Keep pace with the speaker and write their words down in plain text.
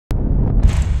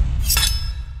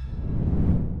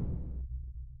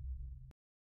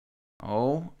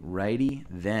Alrighty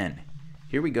then.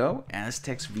 Here we go.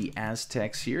 Aztecs v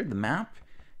Aztecs here. The map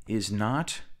is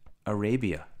not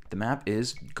Arabia. The map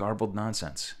is garbled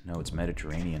nonsense. No, it's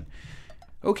Mediterranean.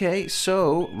 Okay,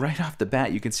 so right off the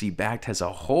bat, you can see BacT has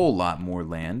a whole lot more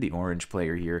land. The orange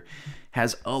player here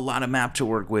has a lot of map to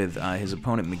work with. His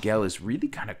opponent, Miguel, is really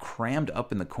kind of crammed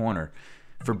up in the corner.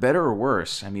 For better or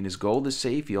worse, I mean, his gold is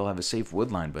safe. He'll have a safe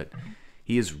wood line, but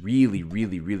he is really,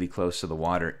 really, really close to the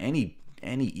water. Any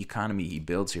economy he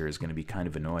builds here is going to be kind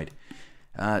of annoyed.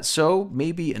 So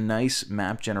maybe a nice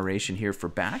map generation here for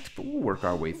BacT, but we'll work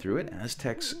our way through it.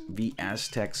 Aztecs v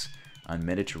Aztecs on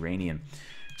Mediterranean.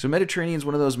 So Mediterranean is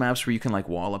one of those maps where you can like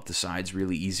wall up the sides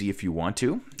really easy if you want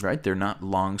to, right? They're not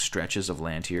long stretches of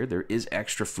land here. There is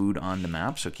extra food on the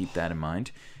map, so keep that in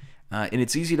mind. And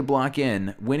it's easy to block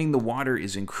in. Winning the water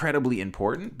is incredibly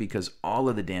important because all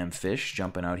of the damn fish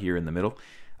jumping out here in the middle.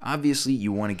 Obviously,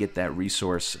 you want to get that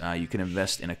resource. You can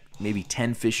invest in maybe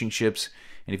 10 fishing ships,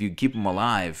 and if you keep them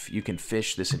alive, you can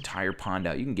fish this entire pond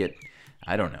out. You can get,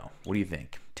 I don't know, what do you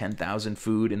think? 10,000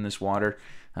 food in this water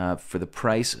for the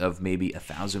price of maybe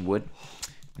 1,000 wood?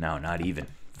 No, not even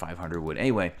 500 wood.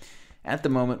 Anyway, at the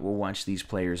moment, we'll watch these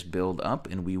players build up,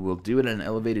 and we will do it at an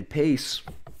elevated pace.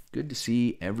 Good to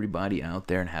see everybody out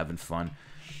there and having fun.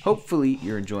 Hopefully,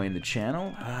 you're enjoying the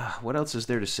channel. What else is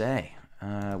there to say?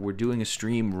 We're doing a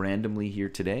stream randomly here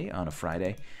today on a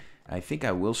Friday. I think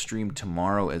I will stream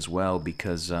tomorrow as well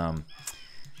because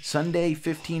Sunday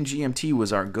 15 GMT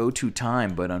was our go-to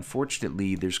time, but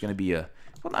unfortunately there's going to be a,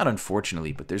 well, not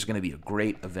unfortunately, but there's going to be a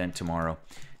great event tomorrow.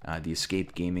 The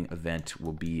Escape Gaming event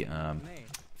will be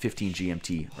 15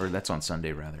 GMT, or that's on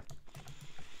Sunday rather.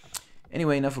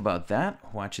 Anyway, enough about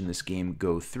that. Watching this game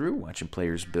go through, watching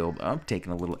players build up,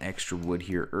 taking a little extra wood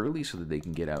here early so that they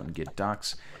can get out and get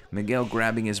docks. Miguel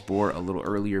grabbing his boar a little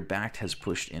earlier. BacT has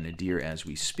pushed in a deer as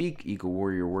we speak. Eagle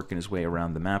Warrior working his way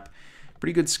around the map.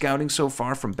 Pretty good scouting so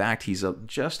far from BacT. He's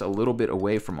just a little bit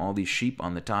away from all these sheep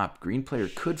on the top. Green player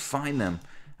could find them,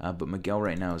 but Miguel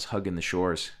right now is hugging the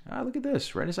shores. Look at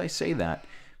this. Right as I say that,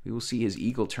 we will see his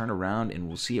eagle turn around and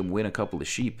we'll see him win a couple of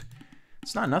sheep.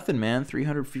 It's not nothing, man.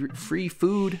 300 free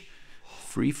food.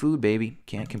 Free food, baby.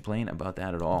 Can't complain about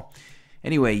that at all.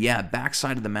 Anyway, yeah,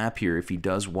 backside of the map here, if he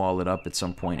does wall it up at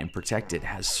some point and protect it,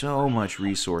 has so much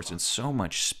resource and so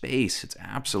much space. It's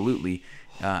absolutely,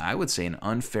 I would say, an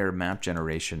unfair map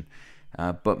generation.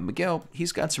 But Miguel,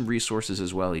 he's got some resources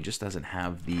as well. He just doesn't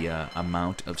have the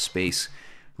amount of space.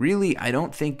 Really, I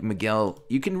don't think Miguel,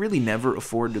 you can really never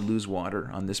afford to lose water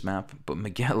on this map, but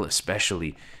Miguel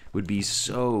especially would be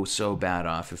so bad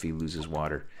off if he loses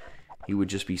water. He would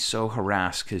just be so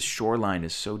harassed. His shoreline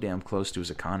is so damn close to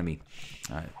his economy.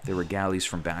 If there were galleys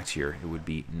from BacT here, it would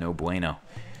be no bueno.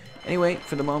 Anyway,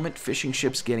 for the moment, fishing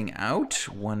ships getting out.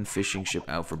 One fishing ship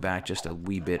out for BacT just a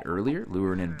wee bit earlier.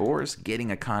 Luring in boars, getting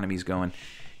economies going,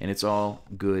 and it's all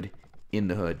good in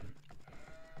the hood.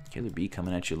 Killer B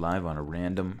coming at you live on a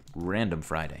random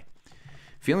Friday.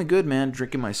 Feeling good, man.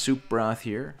 Drinking my soup broth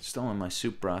here. Still on my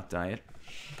soup broth diet.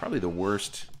 Probably the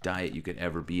worst diet you could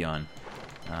ever be on,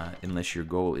 unless your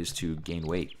goal is to gain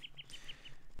weight.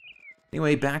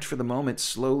 Anyway, BacT for the moment,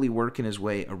 slowly working his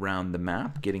way around the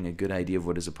map, getting a good idea of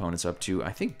what his opponent's up to.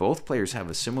 I think both players have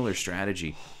a similar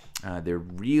strategy. They're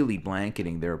really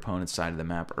blanketing their opponent's side of the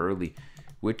map early,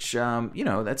 which, you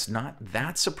know, that's not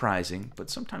that surprising, but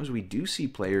sometimes we do see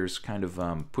players kind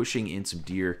of pushing in some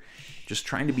deer, just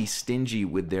trying to be stingy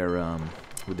with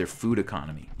their food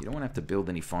economy. You don't want to have to build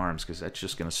any farms because that's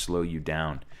just going to slow you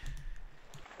down.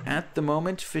 At the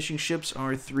moment, fishing ships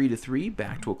are 3-3.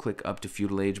 BacT will click up to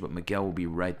feudal age, but Miguel will be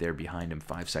right there behind him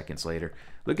 5 seconds later.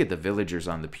 Look at the villagers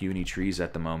on the puny trees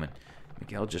at the moment.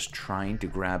 Miguel just trying to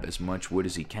grab as much wood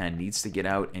as he can. Needs to get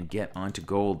out and get onto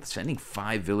gold. Sending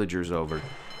 5 villagers over.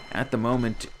 At the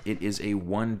moment, it is a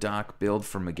 1 dock build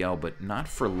for Miguel, but not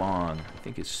for long. I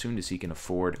think as soon as he can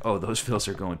afford... Oh, those vills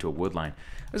are going to a wood line.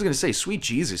 I was going to say, sweet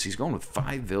Jesus, he's going with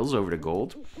 5 vills over to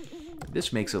gold.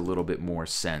 This makes a little bit more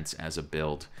sense as a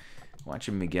build.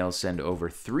 Watching Miguel send over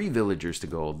 3 villagers to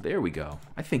gold. There we go.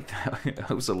 I think that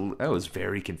I was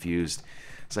very confused.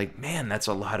 It's like, man, that's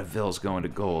a lot of vills going to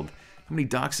gold. How many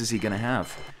docks is he going to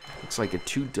have? Looks like a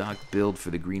 2 dock build for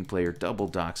the green player. Double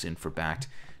docks in for BacT.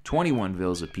 21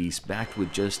 vills apiece. BacT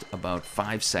with just about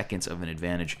 5 seconds of an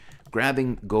advantage.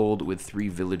 Grabbing gold with 3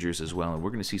 villagers as well. And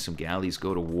we're going to see some galleys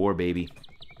go to war, baby.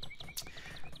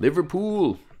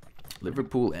 Liverpool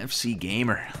FC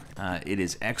Gamer. It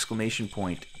is exclamation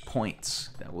point points.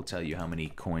 That will tell you how many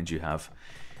coins you have.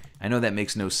 I know that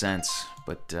makes no sense,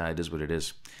 but it is what it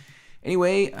is.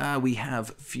 Anyway, we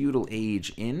have feudal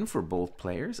age in for both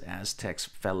players. Aztecs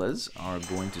fellas are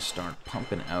going to start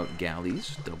pumping out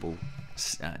galleys. Double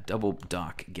double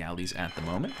dock galleys at the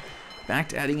moment.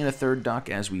 BacT adding in a third dock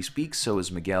as we speak, so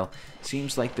is Miguel.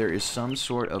 Seems like there is some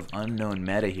sort of unknown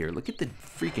meta here. Look at the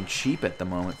freaking sheep at the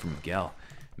moment from Miguel.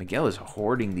 Miguel is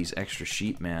hoarding these extra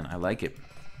sheep, man. I like it.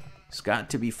 He's got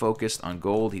to be focused on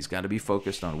gold. He's got to be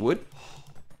focused on wood.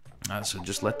 So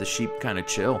just let the sheep kind of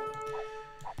chill.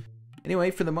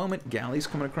 Anyway, for the moment, galleys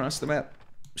coming across the map.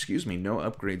 Excuse me, no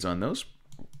upgrades on those.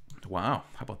 Wow,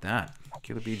 how about that?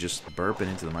 Killer Bee just burping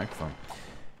into the microphone.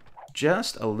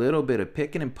 Just a little bit of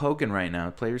picking and poking right now.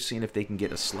 Players seeing if they can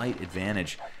get a slight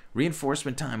advantage.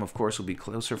 Reinforcement time, of course, will be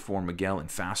closer for Miguel and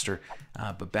faster.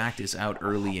 But BacT is out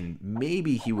early, and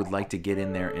maybe he would like to get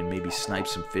in there and maybe snipe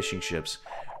some fishing ships.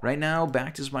 Right now,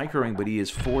 BacT is microing, but he is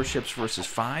 4 ships versus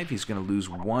 5. He's going to lose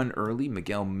 1 early.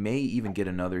 Miguel may even get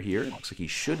another here. Looks like he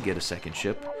should get a second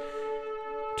ship.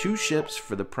 2 ships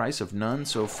for the price of none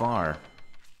so far.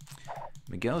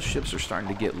 Miguel's ships are starting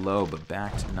to get low, but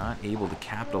BacT not able to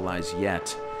capitalize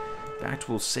yet. BacT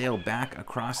will sail back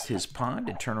across his pond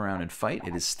and turn around and fight.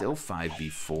 It is still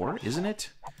 5v4, isn't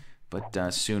it?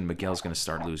 But soon Miguel's going to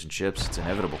start losing ships. It's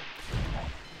inevitable.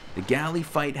 The galley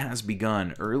fight has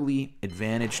begun. Early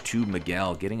advantage to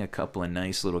Miguel, getting a couple of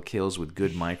nice little kills with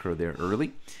good micro there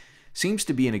early. Seems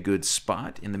to be in a good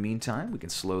spot. In the meantime, we can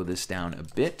slow this down a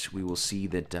bit. We will see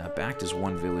that BacT is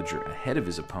 1 villager ahead of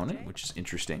his opponent, which is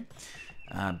interesting.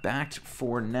 BacT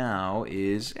for now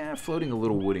is floating a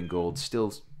little wood and gold,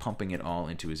 still pumping it all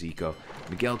into his eco.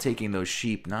 Miguel taking those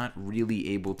sheep, not really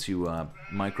able to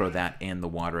micro that and the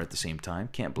water at the same time.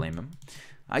 Can't blame him.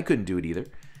 I couldn't do it either.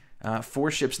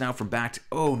 4 ships now from BacT.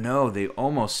 Oh no, they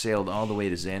almost sailed all the way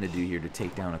to Xanadu here to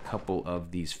take down a couple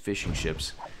of these fishing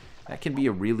ships. That can be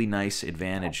a really nice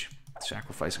advantage,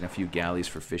 sacrificing a few galleys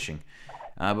for fishing.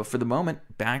 But for the moment,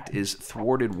 BacT is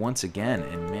thwarted once again,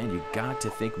 and man, you got to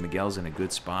think Miguel's in a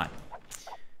good spot.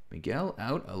 Miguel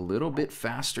out a little bit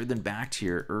faster than BacT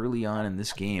here early on in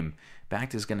this game.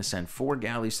 BacT is going to send 4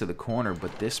 galleys to the corner,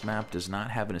 but this map does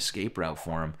not have an escape route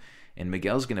for him, and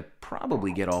Miguel's going to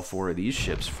probably get all 4 of these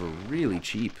ships for really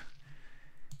cheap.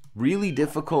 Really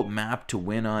difficult map to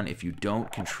win on if you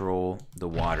don't control the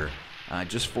water.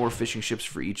 Just 4 fishing ships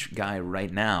for each guy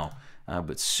right now.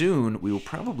 But soon we will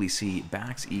probably see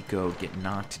BacT's eco get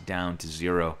knocked down to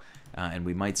 0, and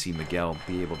we might see Miguel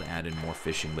be able to add in more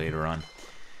fishing later on.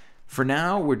 For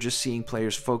now, we're just seeing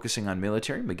players focusing on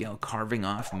military. Miguel carving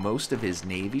off most of his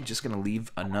navy, just going to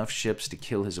leave enough ships to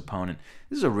kill his opponent.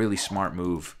 This is a really smart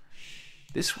move.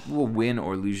 This will win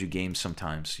or lose you games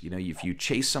sometimes. You know, if you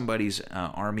chase somebody's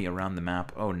army around the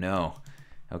map, oh no.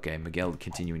 Okay, Miguel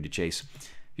continuing to chase.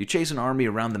 If you chase an army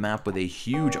around the map with a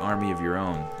huge army of your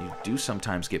own, you do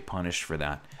sometimes get punished for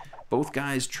that. Both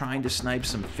guys trying to snipe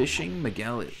some fishing.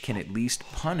 Miguel can at least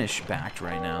punish BacT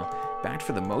right now. BacT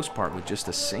for the most part with just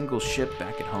a single ship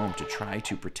back at home to try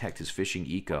to protect his fishing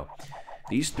eco.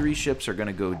 These 3 ships are going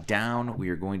to go down. We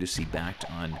are going to see BacT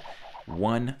on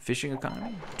 1 fishing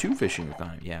economy? 2 fishing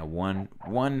economy. Yeah,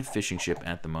 one fishing ship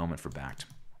at the moment for BacT.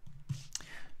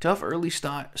 Tough early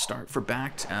start for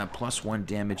BacT, +1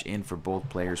 damage in for both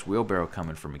players. Wheelbarrow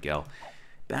coming for Miguel.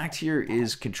 BacT here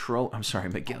is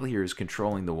Miguel here is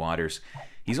controlling the waters.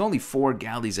 He's only 4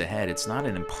 galleys ahead. It's not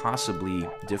an impossibly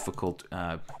difficult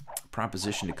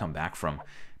proposition to come back from.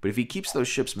 But if he keeps those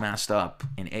ships massed up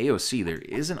in AOC, there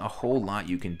isn't a whole lot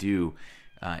you can do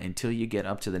until you get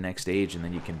up to the next stage, and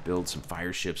then you can build some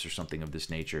fire ships or something of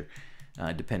this nature,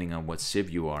 depending on what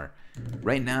civ you are.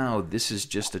 Right now, this is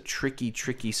just a tricky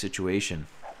situation.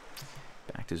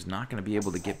 BacT is not going to be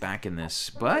able to get back in this,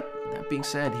 but that being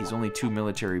said, he's only 2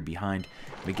 military behind.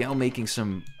 Miguel making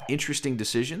some interesting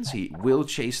decisions. He will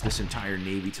chase this entire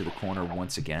navy to the corner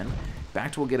once again.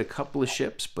 BacT will get a couple of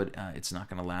ships, but it's not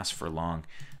going to last for long.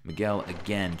 Miguel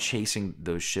again chasing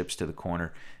those ships to the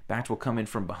corner. BacT will come in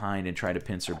from behind and try to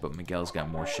pincer, but Miguel's got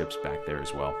more ships back there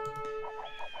as well.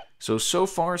 So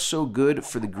far, so good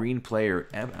for the green player.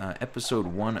 Episode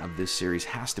 1 of this series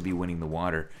has to be winning the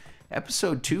water.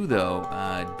 Episode 2,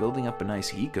 though, building up a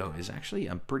nice eco, is actually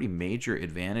a pretty major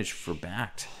advantage for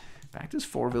BacT. BacT is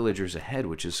 4 villagers ahead,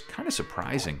 which is kind of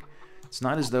surprising. It's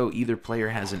not as though either player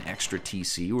has an extra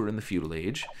TC. We're in the feudal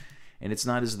age. And it's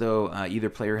not as though either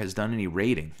player has done any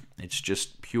raiding. It's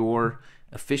just pure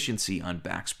efficiency on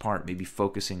BacT's part, maybe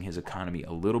focusing his economy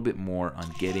a little bit more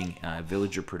on getting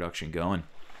villager production going.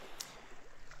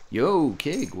 Yo,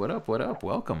 Kig, what up,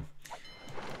 welcome.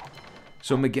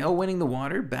 So Miguel winning the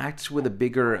water, BacT with a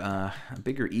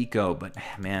bigger eco, but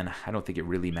man, I don't think it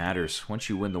really matters. Once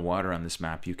you win the water on this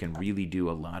map, you can really do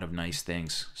a lot of nice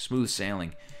things. Smooth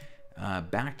sailing.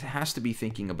 BacT has to be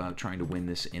thinking about trying to win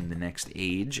this in the next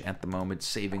age. At the moment,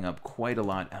 saving up quite a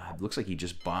lot. It looks like he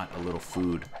just bought a little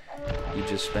food. He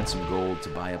just spent some gold to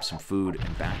buy up some food,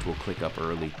 and BacT will click up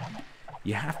early.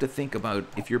 You have to think about,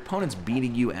 if your opponent's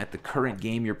beating you at the current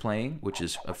game you're playing, which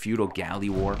is a feudal galley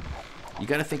war, you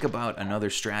got to think about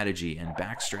another strategy, and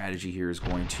BacT's strategy here is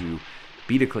going to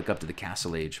be to click up to the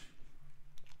castle age.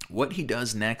 What he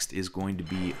does next is going to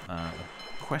be a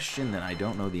question that I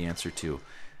don't know the answer to.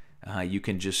 You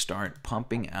can just start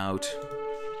pumping out,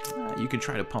 you can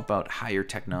try to pump out higher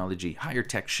technology, higher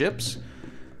tech ships,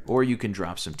 or you can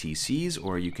drop some TCs,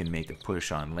 or you can make a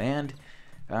push on land.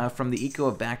 From the eco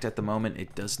of BacT at the moment,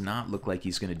 it does not look like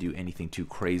he's going to do anything too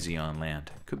crazy on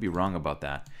land. Could be wrong about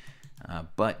that.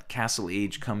 But Castle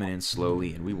Age coming in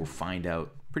slowly, and we will find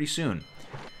out pretty soon.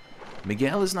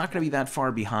 Miguel is not going to be that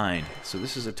far behind, so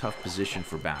this is a tough position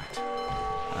for BacT.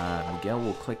 Miguel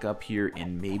will click up here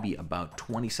in maybe about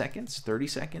 20 seconds, 30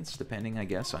 seconds, depending, I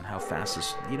guess, on how fast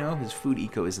his, his food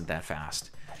eco isn't that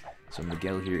fast. So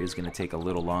Miguel here is going to take a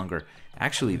little longer.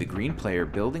 Actually, the green player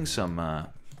building some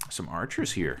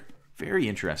archers here. Very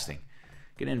interesting.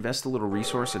 Going to invest a little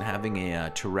resource in having a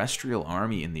terrestrial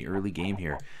army in the early game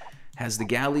here. Has the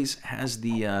galleys, has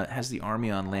the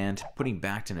army on land, putting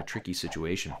BacT in a tricky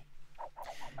situation.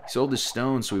 He sold his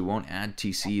stone, so he won't add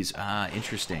TCs. Ah,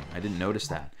 interesting. I didn't notice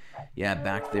that. Yeah,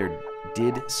 BacT there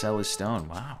did sell his stone.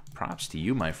 Wow, props to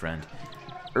you, my friend.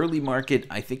 Early market,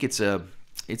 I think it's a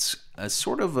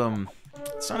sort of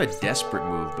it's not a desperate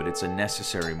move, but it's a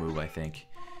necessary move, I think.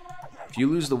 If you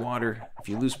lose the water, if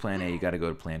you lose plan A, you got to go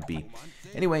to plan B.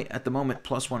 Anyway, at the moment,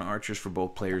 +1 archers for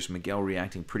both players. Miguel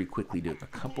reacting pretty quickly to a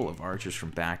couple of archers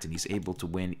from BacT, and he's able to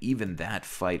win even that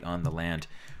fight on the land.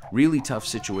 Really tough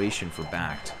situation for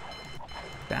BacT.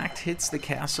 BacT hits the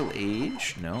castle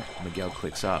age. No, Miguel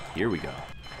clicks up. Here we go.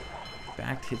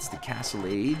 BacT hits the castle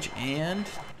age, and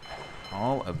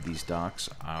all of these docks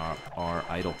are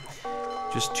idle.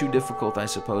 Just too difficult, I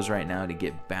suppose, right now to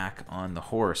get back on the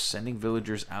horse. Sending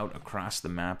villagers out across the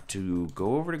map to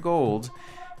go over to gold.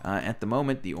 At the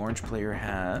moment, the orange player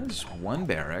has 1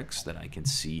 barracks that I can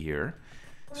see here.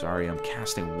 Sorry, I'm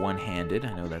casting one-handed.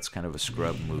 I know that's kind of a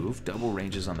scrub move. Double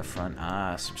ranges on the front.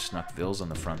 Ah, some snuck vills on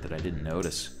the front that I didn't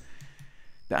notice.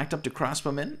 Backed up to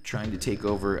crossbowmen, trying to take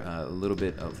over a little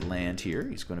bit of land here.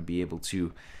 He's going to be able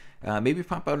to maybe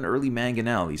pop out an early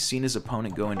mangonel. He's seen his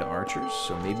opponent go into archers,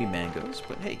 so maybe mangoes.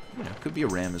 But hey, could be a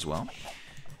ram as well.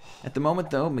 At the moment,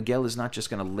 though, Miguel is not just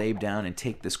going to lay down and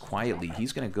take this quietly.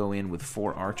 He's going to go in with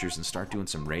 4 archers and start doing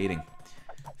some raiding.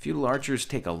 Feudal archers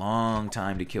take a long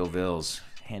time to kill vills.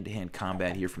 Hand-to-hand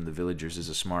combat here from the villagers is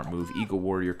a smart move. Eagle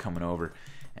warrior coming over,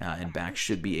 and BacT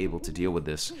should be able to deal with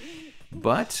this.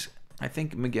 But I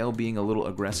think Miguel being a little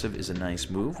aggressive is a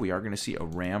nice move. We are going to see a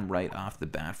ram right off the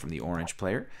bat from the orange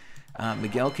player.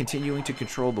 Miguel continuing to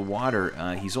control the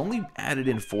water. He's only added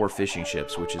in 4 fishing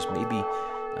ships, which is maybe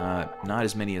not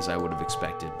as many as I would have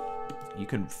expected. You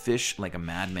can fish like a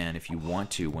madman if you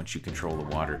want to once you control the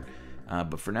water.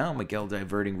 But for now, Miguel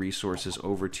diverting resources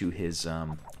over to his,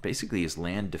 basically his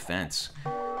land defense.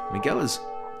 Miguel is,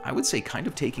 I would say, kind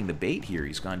of taking the bait here.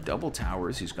 He's gone double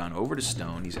towers, he's gone over to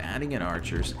stone, he's adding in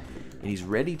archers, and he's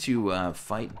ready to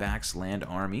fight BacT's land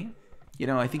army.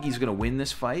 I think he's going to win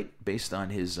this fight based on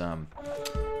his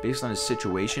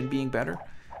situation being better.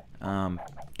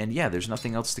 And yeah, there's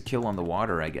nothing else to kill on the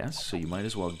water, I guess, so you might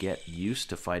as well get used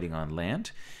to fighting on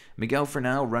land. Miguel, for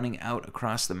now, running out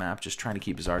across the map, just trying to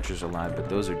keep his archers alive, but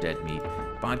those are dead meat.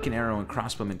 Bodkin arrow and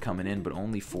crossbowmen coming in, but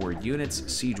only 4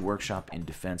 units. Siege workshop in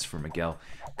defense for Miguel.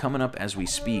 Coming up as we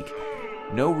speak.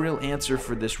 No real answer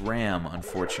for this ram,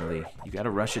 unfortunately. You got to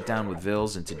rush it down with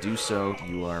vills, and to do so,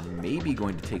 you are maybe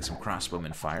going to take some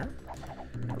crossbowmen fire.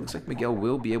 It looks like Miguel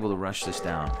will be able to rush this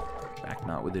down. BacT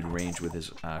not within range with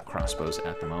his crossbows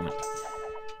at the moment.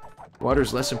 Water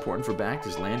is less important for BacT.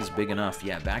 His land is big enough.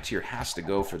 Yeah, BacT here has to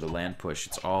go for the land push.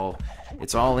 It's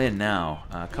all in now.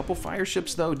 A couple fire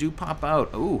ships, though, do pop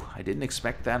out. Ooh, I didn't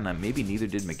expect that, and maybe neither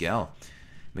did Miguel.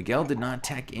 Miguel did not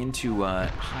tech into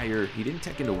he didn't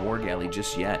tech into War Galley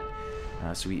just yet.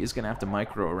 So he is going to have to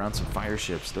micro around some fire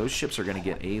ships. Those ships are going to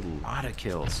get a lot of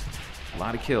kills.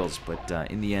 But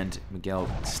in the end, Miguel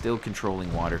still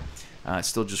controlling water.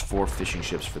 Still just 4 fishing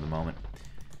ships for the moment.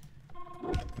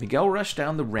 Miguel rushed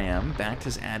down the ram. BacT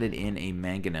has added in a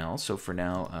mangonel, so for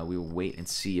now we will wait and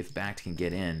see if BacT can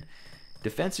get in.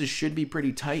 Defenses should be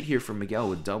pretty tight here for Miguel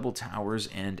with double towers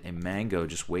and a mango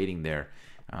just waiting there.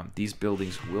 These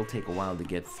buildings will take a while to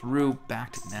get through.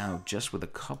 BacT now just with a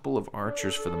couple of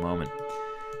archers for the moment.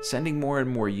 Sending more and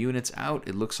more units out.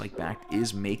 It looks like BacT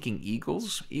is making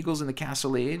eagles. Eagles in the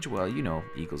castle age. Well,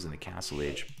 eagles in the castle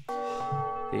age.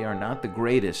 They are not the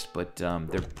greatest, but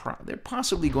they're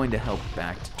possibly going to help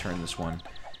back to turn this one.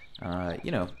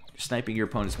 You know, sniping your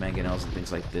opponent's mangonels and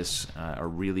things like this are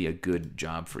really a good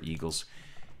job for Eagles.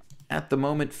 At the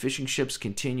moment, fishing ships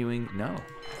continuing. No,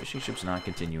 fishing ships not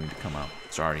continuing to come out.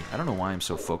 Sorry, I don't know why I'm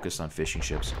so focused on fishing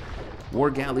ships. War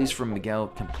galleys from Miguel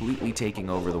completely taking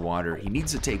over the water. He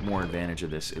needs to take more advantage of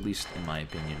this, at least in my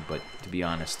opinion. But to be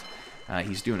honest,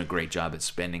 he's doing a great job at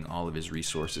spending all of his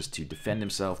resources to defend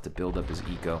himself, to build up his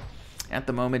eco. At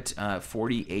the moment,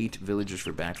 48 villagers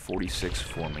for BacT, 46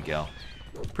 for Miguel.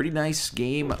 Pretty nice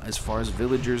game as far as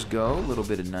villagers go. A little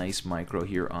bit of nice micro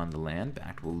here on the land.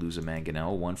 BacT will lose a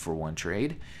mangonel, 1-for-1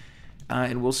 trade.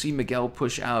 And we'll see Miguel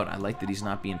push out. I like that he's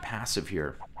not being passive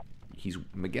here.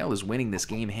 Miguel is winning this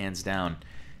game hands down.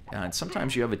 And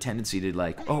sometimes you have a tendency to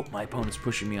like, oh, my opponent's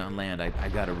pushing me on land. I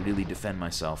got to really defend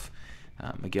myself.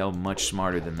 Miguel much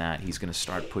smarter than that. He's going to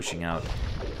start pushing out.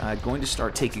 Going to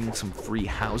start taking some free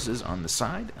houses on the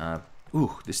side.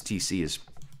 Ooh, this TC is...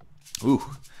 Ooh.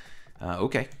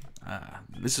 Okay.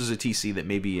 This is a TC that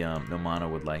maybe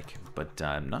Nomano would like, but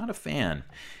I'm not a fan.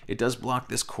 It does block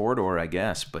this corridor, I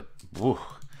guess, but... Ooh.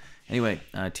 Anyway,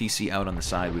 TC out on the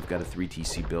side. We've got a 3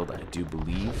 TC build, I do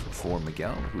believe, for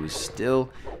Miguel, who is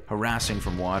still harassing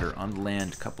from water. On the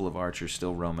land, a couple of archers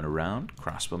still roaming around.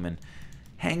 Crossbowmen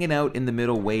hanging out in the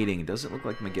middle waiting. It doesn't look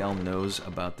like Miguel knows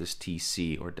about this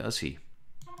TC, or does he?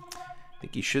 I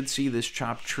think he should see this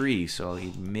chopped tree, so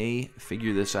he may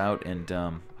figure this out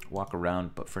and walk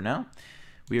around. But for now,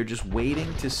 we are just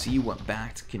waiting to see what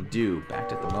BacT can do.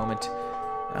 BacT at the moment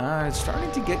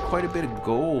starting to get quite a bit of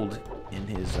gold in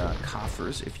his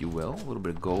coffers, if you will. A little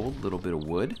bit of gold, a little bit of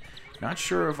wood. Not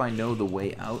sure if I know the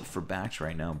way out for BacT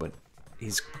right now, but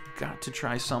he's got to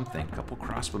try something. A couple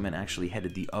crossbowmen actually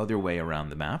headed the other way around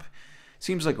the map.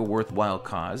 Seems like a worthwhile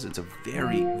cause. It's a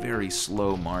very, very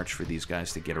slow march for these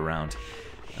guys to get around.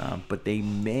 But they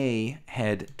may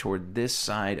head toward this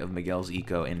side of Miguel's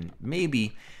eco and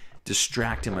maybe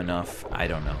distract him enough. I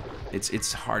don't know.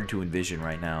 It's hard to envision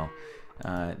right now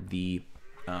the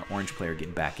orange player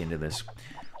getting back into this.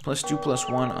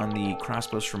 +2/+1 on the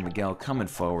crossbows from Miguel coming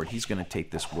forward. He's going to take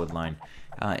this wood line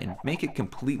and make it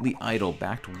completely idle.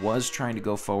 BacT was trying to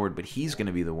go forward, but he's going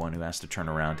to be the one who has to turn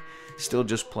around. Still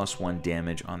just +1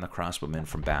 damage on the crossbowmen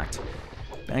from BacT.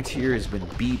 BacT here has been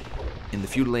beat in the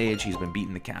feudal age, he's been beat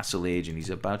in the castle age, and he's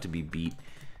about to be beat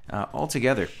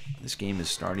altogether. This game is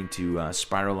starting to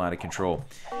spiral out of control.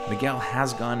 Miguel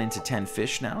has gone into 10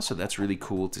 fish now, so that's really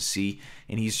cool to see,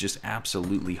 and he's just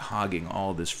absolutely hogging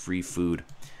all this free food.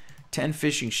 10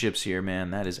 fishing ships here,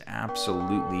 man. That is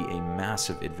absolutely a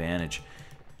massive advantage.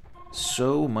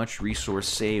 So much resource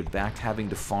saved. BacT having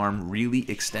to farm really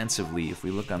extensively. If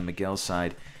we look on Miguel's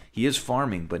side, he is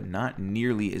farming, but not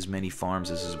nearly as many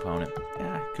farms as his opponent.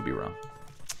 Could be wrong.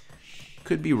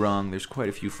 Could be wrong. There's quite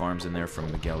a few farms in there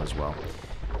from Miguel as well.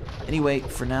 Anyway,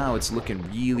 for now, it's looking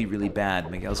really, really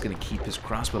bad. Miguel's going to keep his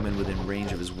crossbowmen within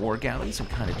range of his war galleys and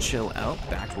kind of chill out.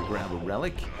 BacT will grab a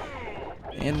relic.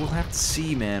 And we'll have to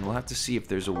see, man. We'll have to see if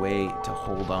there's a way to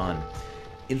hold on.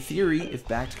 In theory, if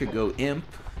BacT could go imp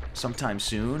sometime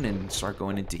soon and start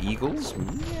going into eagles,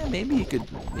 yeah, maybe he could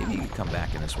come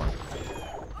back in this one.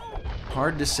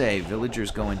 Hard to say.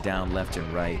 Villagers going down left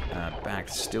and right. BacT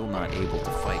still not able to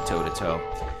fight toe-to-toe.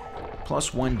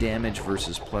 +1 damage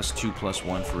versus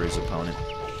 +2/+1 for his opponent.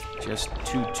 Just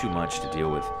too much to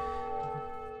deal with.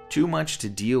 Too much to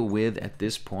deal with at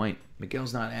this point.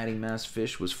 Miguel's not adding mass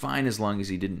fish. Was fine as long as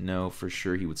he didn't know for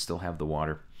sure he would still have the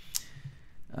water.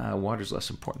 Water's less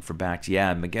important for BacT.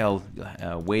 Yeah, Miguel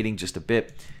waiting just a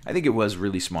bit. I think it was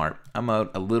really smart. I'm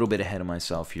out a little bit ahead of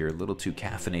myself here. A little too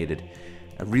caffeinated.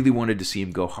 I really wanted to see him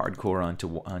go hardcore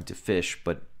onto fish,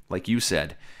 but like you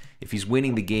said, if he's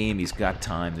winning the game, he's got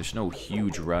time. There's no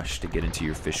huge rush to get into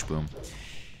your fish boom.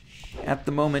 At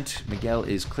the moment, Miguel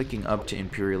is clicking up to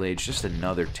Imperial Age. Just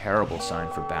another terrible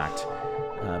sign for BacT.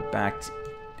 BacT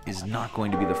is not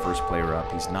going to be the first player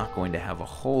up. He's not going to have a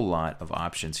whole lot of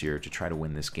options here to try to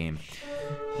win this game.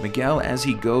 Miguel, as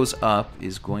he goes up,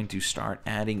 is going to start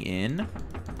adding in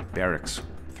barracks.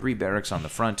 3 barracks on the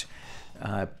front.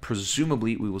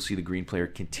 Presumably, we will see the green player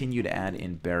continue to add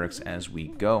in barracks as we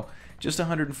go. Just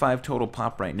 105 total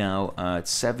pop right now.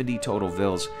 It's 70 total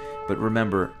vills. But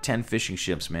remember, 10 fishing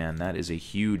ships, man. That is a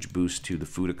huge boost to the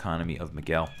food economy of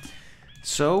Miguel.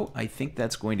 So I think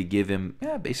that's going to give him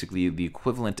basically the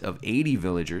equivalent of 80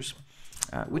 villagers,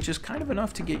 which is kind of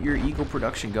enough to get your eagle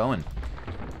production going.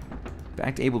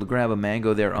 BacT able to grab a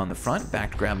mango there on the front.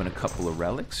 BacT grabbing a couple of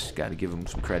relics. Got to give him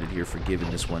some credit here for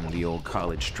giving this one the old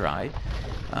college try.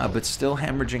 But still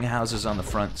hemorrhaging houses on the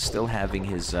front. Still having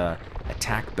his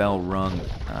attack bell rung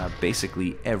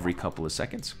basically every couple of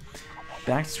seconds.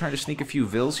 BacT's trying to sneak a few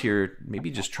vills here.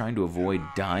 Maybe just trying to avoid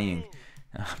dying.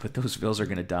 But those vills are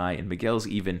going to die. And Miguel's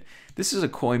even... This is a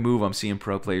coy move I'm seeing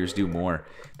pro players do more.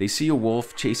 They see a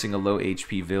wolf chasing a low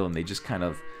HP vill and they just kind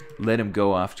of let him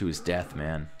go off to his death,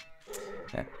 man.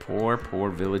 That poor, poor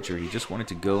villager. He just wanted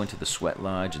to go into the sweat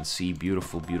lodge and see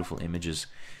beautiful, beautiful images.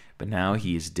 But now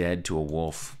he is dead to a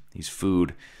wolf. He's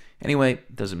food. Anyway,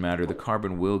 doesn't matter. The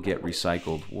carbon will get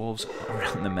recycled. Wolves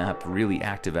around the map really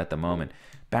active at the moment.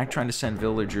 BacT trying to send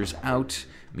villagers out.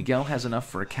 Miguel has enough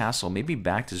for a castle. Maybe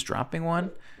BacT is dropping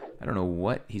one? I don't know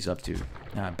what he's up to.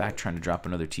 BacT trying to drop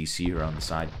another TC here on the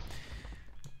side.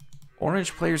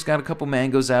 Orange player's got a couple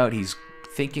mangoes out. He's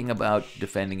thinking about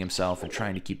defending himself and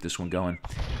trying to keep this one going.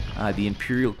 The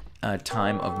Imperial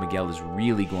time of Miguel is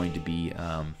really going to be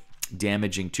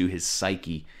damaging to his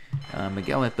psyche.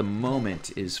 Miguel at the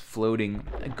moment is floating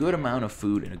a good amount of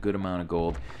food and a good amount of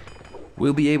gold.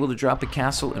 We'll be able to drop a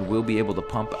castle and we'll be able to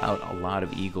pump out a lot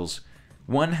of eagles.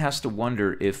 One has to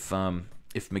wonder if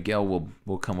Miguel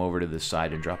will come over to this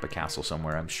side and drop a castle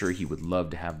somewhere. I'm sure he would love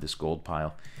to have this gold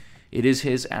pile. It is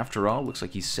his after all. Looks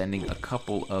like he's sending a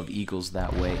couple of eagles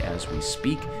that way as we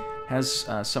speak. Has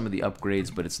some of the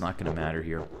upgrades, but it's not going to matter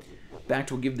here.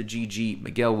 BacT will give the GG.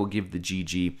 Miguel will give the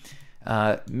GG.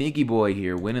 Miggy boy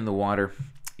here, winning the water.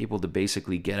 Able to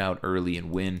basically get out early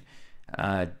and win.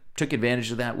 Took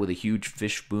advantage of that with a huge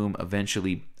fish boom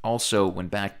eventually. Also, when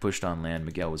BacT pushed on land,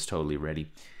 Miguel was totally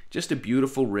ready. Just a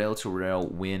beautiful rail-to-rail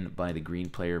win by the green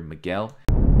player, Miguel.